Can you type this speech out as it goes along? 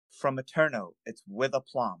From Eterno, it's With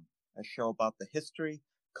Aplomb, a show about the history,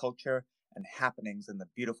 culture, and happenings in the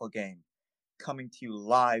beautiful game. Coming to you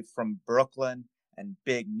live from Brooklyn and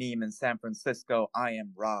Big Neem in San Francisco, I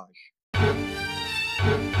am Raj.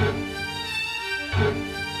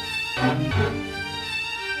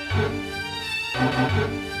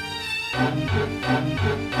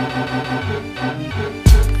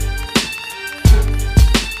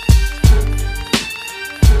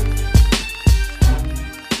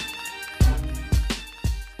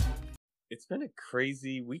 It's been a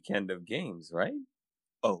crazy weekend of games, right?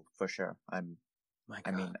 Oh, for sure.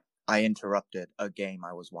 I interrupted a game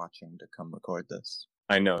I was watching to come record this.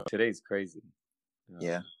 I know. Today's crazy.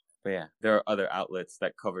 Yeah. But yeah, there are other outlets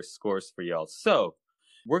that cover scores for y'all. So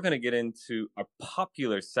we're going to get into a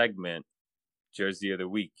popular segment, Jersey of the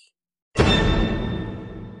Week.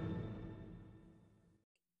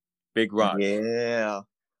 Big Rod. Yeah.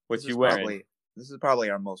 What you wearing? This is probably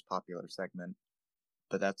our most popular segment,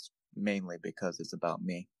 but that's mainly because it's about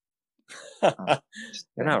me. You're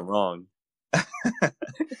not wrong.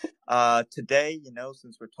 Today,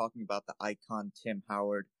 since we're talking about the icon Tim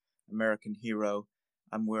Howard, American hero,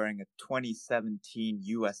 I'm wearing a 2017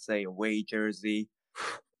 USA away jersey.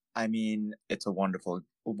 I mean, it's a wonderful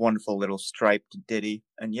little striped ditty.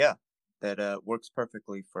 And yeah, that works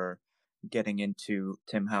perfectly for getting into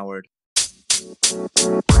Tim Howard.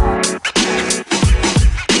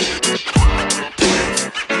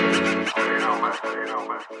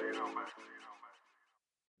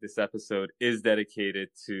 This episode is dedicated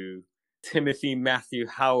to Timothy Matthew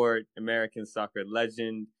Howard, American soccer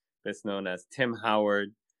legend, best known as Tim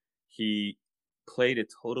Howard. He played a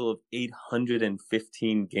total of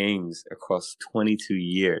 815 games across 22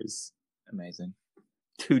 years. Amazing.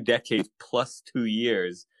 2 decades plus 2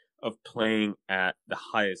 years of playing at the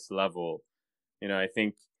highest level. I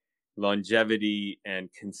think longevity and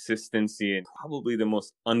consistency are probably the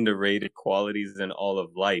most underrated qualities in all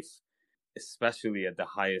of life, especially at the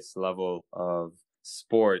highest level of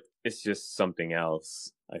sport. It's just something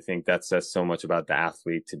else. I think that says so much about the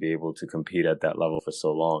athlete to be able to compete at that level for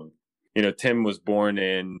so long. Tim was born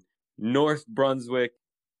in North Brunswick,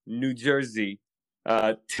 New Jersey.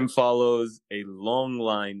 Tim follows a long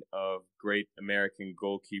line of great American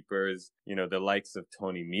goalkeepers, the likes of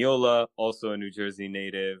Tony Meola, also a New Jersey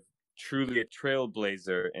native, truly a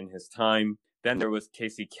trailblazer in his time. Then there was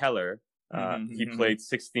Kasey Keller. He played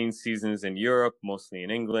 16 seasons in Europe, mostly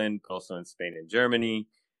in England, but also in Spain and Germany.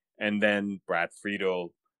 And then Brad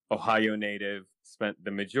Friedel, Ohio native, spent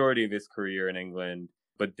the majority of his career in England,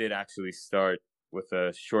 but did actually start with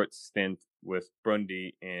a short stint with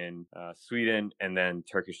Brøndby in Sweden, and then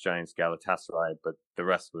Turkish giants Galatasaray, but the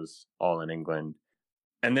rest was all in England.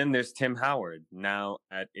 And then there's Tim Howard. Now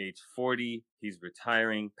at age 40, he's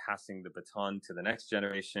retiring, passing the baton to the next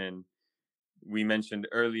generation. We mentioned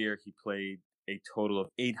earlier he played a total of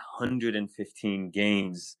 815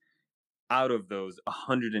 games. Out of those,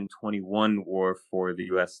 121 were for the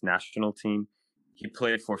U.S. national team. He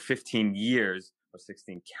played for 15 years, or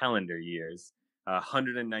 16 calendar years.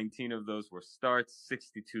 119 of those were starts,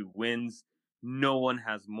 62 wins. No one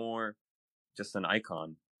has more. Just an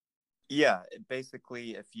icon. Yeah,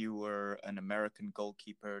 basically, if you were an American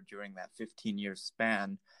goalkeeper during that 15-year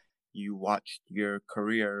span, you watched your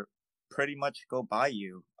career pretty much go by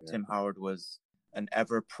you. Yeah. Tim Howard was an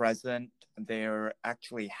ever-present. There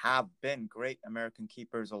actually have been great American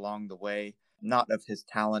keepers along the way, not of his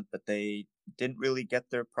talent, but they didn't really get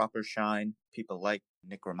their proper shine. People like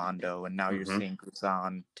Nick Rimando, and now you're seeing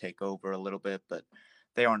Guzan take over a little bit, but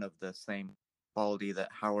they aren't of the same quality that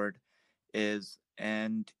Howard is.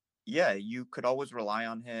 And yeah, you could always rely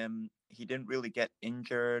on him. He didn't really get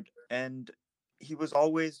injured, and he was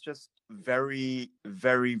always just very,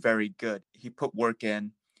 very, very good. He put work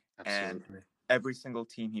in. Absolutely. And every single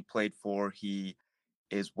team he played for, he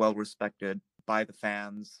is well respected by the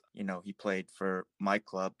fans. He played for my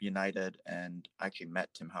club, United, and I actually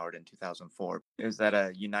met Tim Howard in 2004. It was at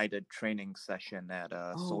a United training session at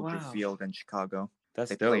Soldier Field in Chicago.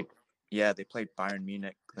 That's dope. They played Bayern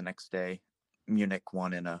Munich the next day. Munich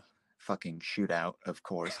won in a fucking shootout, of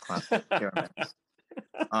course. Classic Germans.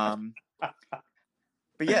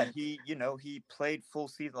 But yeah, he played full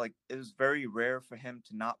season. Like, it was very rare for him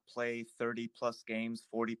to not play 30 plus games,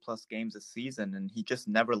 40 plus games a season. And he just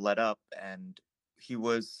never let up. And he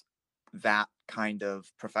was that kind of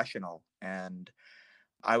professional. And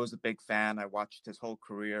I was a big fan. I watched his whole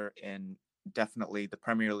career in definitely the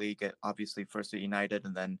Premier League, obviously first at United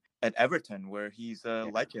and then at Everton, where he's a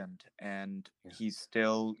Yeah. legend and Yeah. he's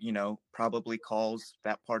still, probably calls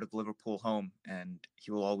that part of Liverpool home, and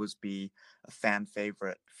he will always be a fan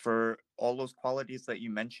favorite for all those qualities that you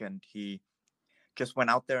mentioned. He just went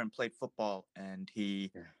out there and played football, and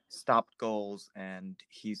he Yeah. stopped goals, and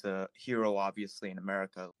he's a hero, obviously, in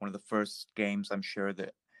America. One of the first games I'm sure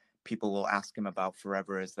that people will ask him about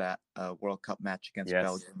forever is that World Cup match against Yes.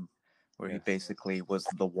 Belgium, where he Yes. basically was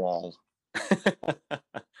the wall.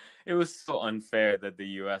 It was so unfair that the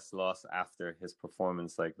US lost after his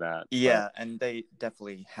performance like that. Yeah, and they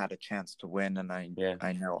definitely had a chance to win, and Yeah.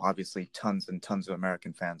 I know obviously tons and tons of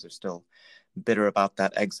American fans are still bitter about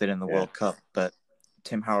that exit in the World Cup, but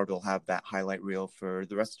Tim Howard will have that highlight reel for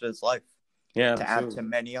the rest of his life, Yeah, to add to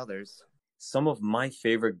many others. Some of my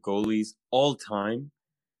favorite goalies all time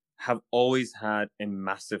have always had a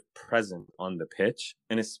massive presence on the pitch.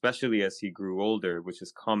 And especially as he grew older, which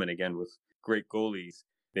is common again with great goalies,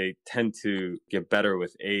 they tend to get better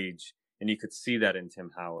with age. And you could see that in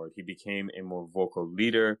Tim Howard. He became a more vocal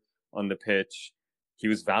leader on the pitch. He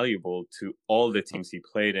was valuable to all the teams he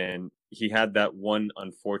played in. He had that one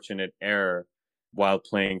unfortunate error while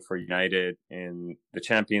playing for United in the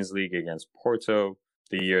Champions League against Porto,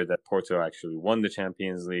 the year that Porto actually won the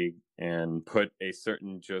Champions League and put a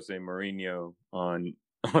certain Jose Mourinho on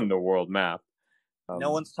the world map.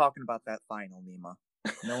 No one's talking about that final, Nima.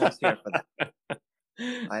 No one's here for that.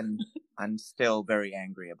 I'm still very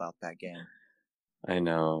angry about that game. I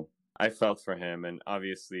know. I felt for him, and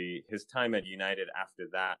obviously his time at United after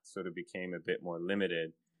that sort of became a bit more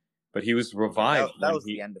limited. But he was revived. That was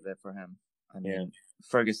the end of it for him. I mean,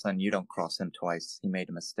 Ferguson, you don't cross him twice. He made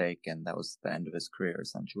a mistake, and that was the end of his career,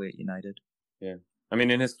 essentially, at United. Yeah. I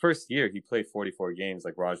mean, in his first year, he played 44 games,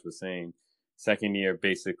 like Raj was saying. Second year,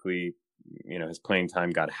 basically, his playing time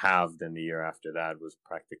got halved, and the year after that was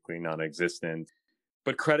practically non-existent.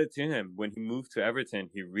 But credit to him, when he moved to Everton,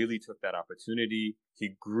 he really took that opportunity.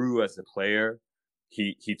 He grew as a player.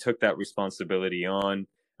 He took that responsibility on.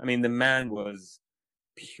 I mean, the man was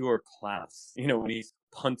pure class. When he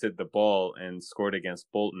punted the ball and scored against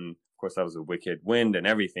Bolton, of course, that was a wicked wind and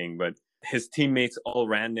everything, but his teammates all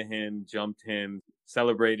ran to him, jumped him,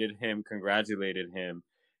 celebrated him, congratulated him.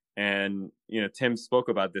 And, Tim spoke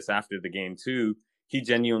about this after the game too. He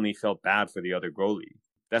genuinely felt bad for the other goalie.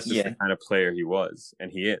 That's just the kind of player he was,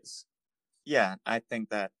 and he is. Yeah, I think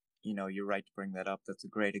that, you're right to bring that up. That's a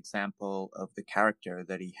great example of the character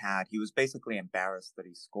that he had. He was basically embarrassed that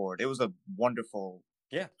he scored. It was a wonderful.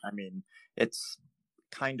 Yeah. I mean, it's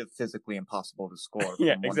kind of physically impossible to score from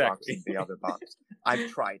one box into the other box. I've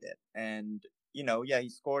tried it. And, he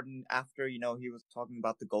scored. And after, he was talking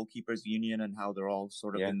about the goalkeepers union and how they're all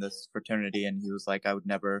sort of in this fraternity. And he was like, I would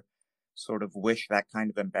never sort of wish that kind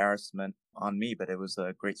of embarrassment on me, but it was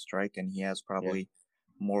a great strike. And he has probably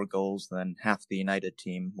more goals than half the United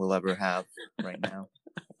team will ever have right now.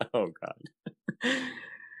 Oh, God.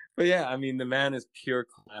 But yeah, I mean, the man is pure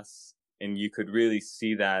class. And you could really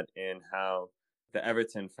see that in how the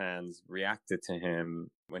Everton fans reacted to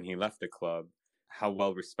him when he left the club, how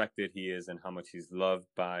well respected he is and how much he's loved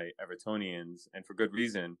by Evertonians. And for good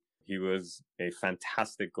reason. He was a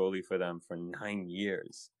fantastic goalie for them for 9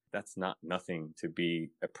 years. That's not nothing to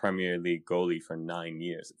be a Premier League goalie for 9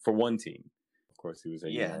 years for one team. Of course, he was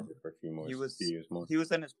at United for a few years more. He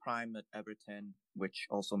was in his prime at Everton, which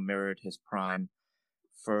also mirrored his prime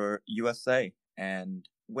for USA. And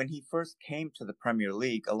when he first came to the Premier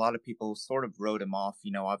League, a lot of people sort of wrote him off.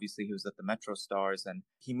 Obviously he was at the Metro Stars and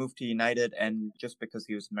he moved to United. And just because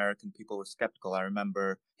he was American, people were skeptical. I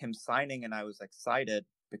remember him signing and I was excited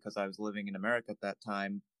because I was living in America at that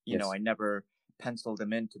time. I never penciled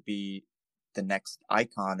him in to be the next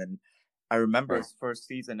icon. And I remember his first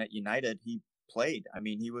season at United, he played. I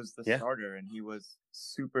mean, he was the starter and he was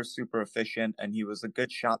super, super efficient and he was a good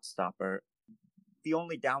shot stopper. The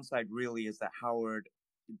only downside really is that Howard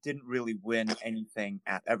didn't really win anything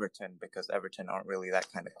at Everton because Everton aren't really that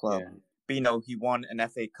kind of club. Yeah. But, he won an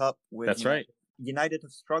FA Cup with That's right. United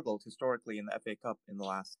have struggled historically in the FA Cup in the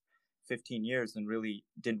last 15 years and really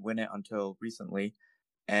didn't win it until recently.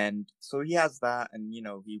 And so he has that. And,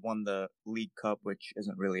 he won the League Cup, which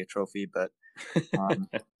isn't really a trophy. But,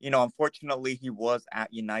 unfortunately, he was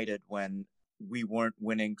at United when we weren't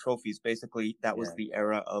winning trophies. Basically, that was the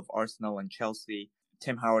era of Arsenal and Chelsea.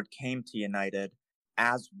 Tim Howard came to United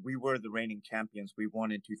as we were the reigning champions. We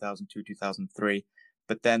won in 2002, 2003.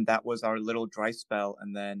 But then that was our little dry spell.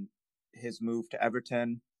 And then his move to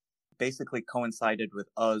Everton basically coincided with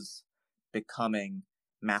us becoming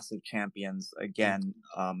massive champions again,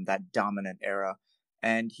 that dominant era.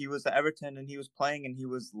 And he was at Everton and he was playing and he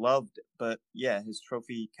was loved. But yeah, his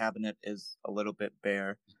trophy cabinet is a little bit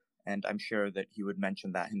bare. And I'm sure that he would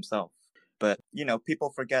mention that himself. But, people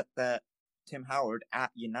forget that Tim Howard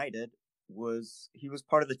at United he was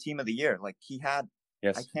part of the team of the year. Like I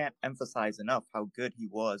Yes. can't emphasize enough how good he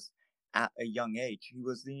was at a young age. He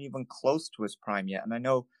wasn't even close to his prime yet. And I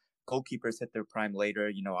know goalkeepers hit their prime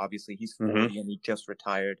later. Obviously he's 40 and he just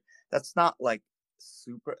retired. That's not like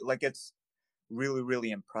super, like it's really,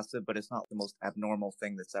 really impressive, but it's not the most abnormal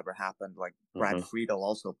thing that's ever happened. Like Brad Friedel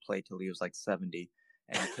also played till he was like 70,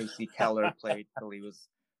 and Casey Keller played till he was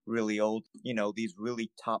really old. These really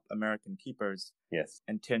top American keepers. Yes.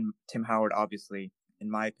 And Tim Howard, obviously, in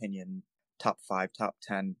my opinion, top 5, top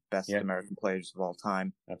 10 best American players of all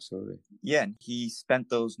time. Absolutely. Yeah, and he spent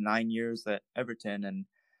those 9 years at Everton, and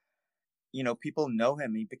people know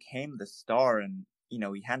him. He became the star, and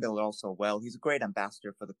he handled it also well. He's a great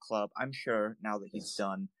ambassador for the club. I'm sure now that he's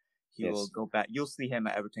done, he will go back. You'll see him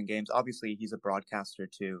at Everton games. Obviously, he's a broadcaster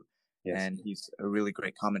too, and he's a really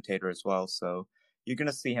great commentator as well. So you're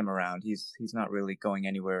gonna see him around. He's not really going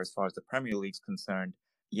anywhere as far as the Premier League's concerned.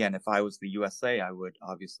 Yeah, and if I was the USA, I would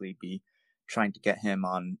obviously be trying to get him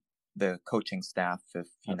on the coaching staff if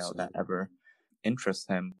that ever interests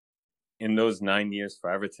him. In those 9 years for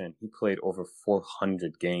Everton, he played over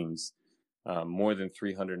 400 games, more than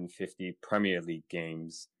 350 Premier League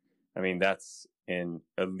games. I mean, that's an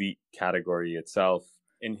elite category itself.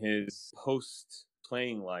 In his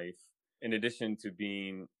post-playing life, in addition to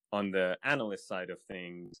being on the analyst side of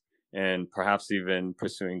things and perhaps even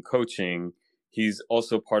pursuing coaching, he's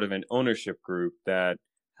also part of an ownership group that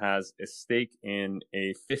has a stake in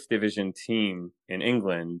a 5th division team in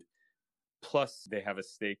England. Plus, they have a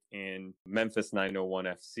stake in Memphis 901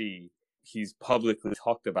 FC. He's publicly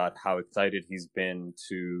talked about how excited he's been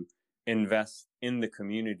to invest in the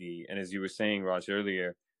community. And as you were saying, Raj,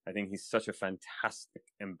 earlier, I think he's such a fantastic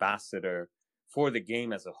ambassador for the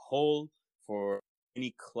game as a whole, for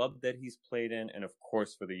any club that he's played in, and of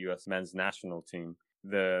course for the U.S. men's national team.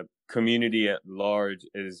 The community at large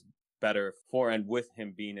is better for and with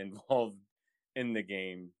him being involved in the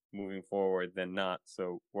game moving forward than not.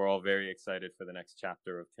 So we're all very excited for the next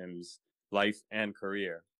chapter of Tim's life and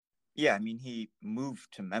career. Yeah, I mean, he moved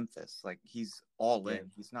to Memphis. Like, he's all in.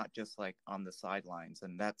 He's not just like on the sidelines,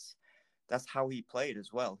 and that's how he played as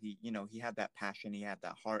well. He had that passion, he had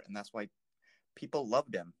that heart, and that's why people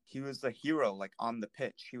loved him. He was a hero, like on the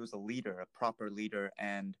pitch. He was a leader, a proper leader,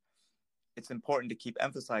 and it's important to keep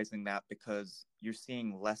emphasizing that because you're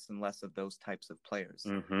seeing less and less of those types of players.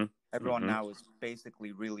 Everyone now is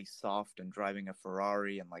basically really soft and driving a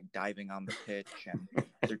Ferrari and like diving on the pitch, and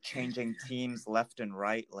they're changing teams left and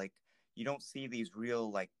right. Like, you don't see these real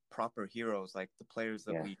like proper heroes, like the players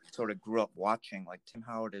that we sort of grew up watching. Like Tim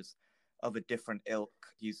Howard is of a different ilk.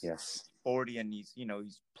 He's 40 and he's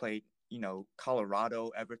played,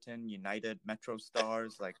 Colorado, Everton, United, Metro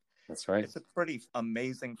Stars. Like, that's right. It's a pretty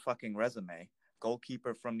amazing fucking resume.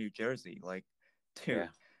 Goalkeeper from New Jersey. Like, dude. Yeah.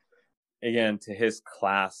 Again, to his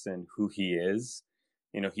class and who he is,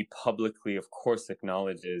 he publicly, of course,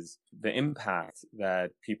 acknowledges the impact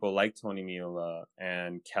that people like Tony Meola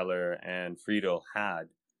and Keller and Friedel had,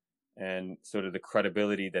 and sort of the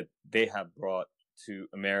credibility that they have brought to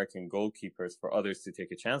American goalkeepers for others to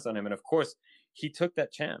take a chance on him. And of course, he took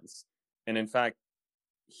that chance. And in fact,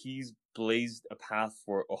 he's blazed a path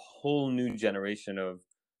for a whole new generation of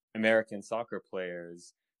American soccer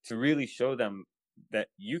players to really show them that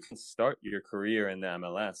you can start your career in the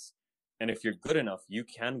MLS, and if you're good enough, you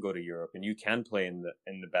can go to Europe and you can play in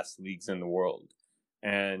the best leagues in the world.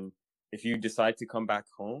 And if you decide to come back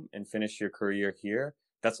home and finish your career here,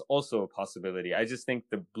 that's also a possibility. I just think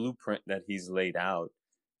the blueprint that he's laid out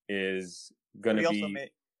is going to be...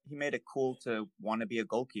 He made it cool to want to be a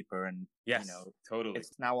goalkeeper, and totally.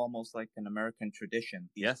 It's now almost like an American tradition.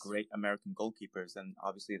 These great American goalkeepers, and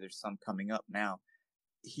obviously there's some coming up now.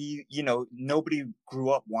 He, nobody grew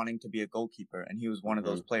up wanting to be a goalkeeper, and he was one of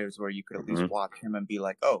those players where you could at least watch him and be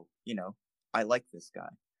like, oh, I like this guy.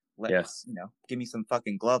 Give me some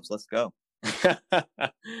fucking gloves. Let's go.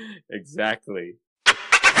 Exactly.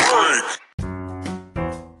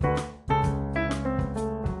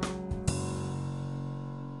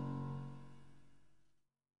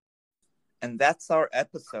 And that's our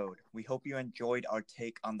episode. We hope you enjoyed our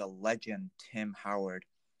take on the legend, Tim Howard.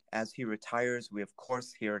 As he retires, we of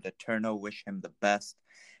course here at Eterno wish him the best,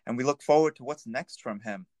 and we look forward to what's next from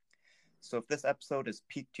him. So if this episode has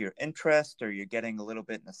piqued your interest, or you're getting a little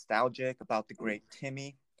bit nostalgic about the great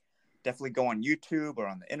Timmy, definitely go on YouTube or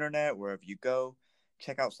on the internet, wherever you go.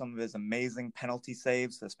 Check out some of his amazing penalty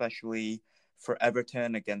saves, especially for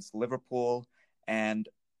Everton against Liverpool, and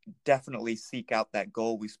definitely seek out that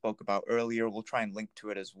goal we spoke about earlier. We'll try and link to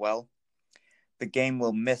it as well. The game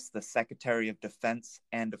will miss the Secretary of Defense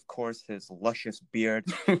and, of course, his luscious beard,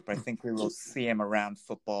 but I think we will see him around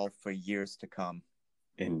football for years to come.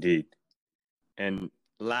 Indeed. And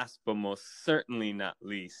last but most certainly not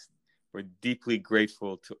least, we're deeply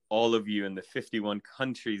grateful to all of you in the 51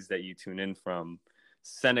 countries that you tune in from: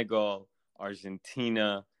 Senegal,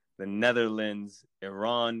 Argentina, the Netherlands,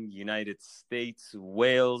 Iran, United States,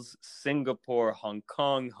 Wales, Singapore, Hong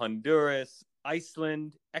Kong, Honduras,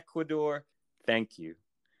 Iceland, Ecuador. Thank you.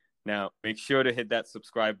 Now, make sure to hit that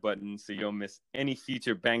subscribe button so you don't miss any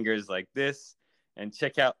future bangers like this. And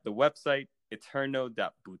check out the website,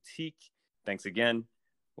 eterno.boutique. Thanks again.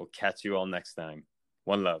 We'll catch you all next time.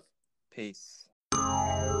 One love. Peace.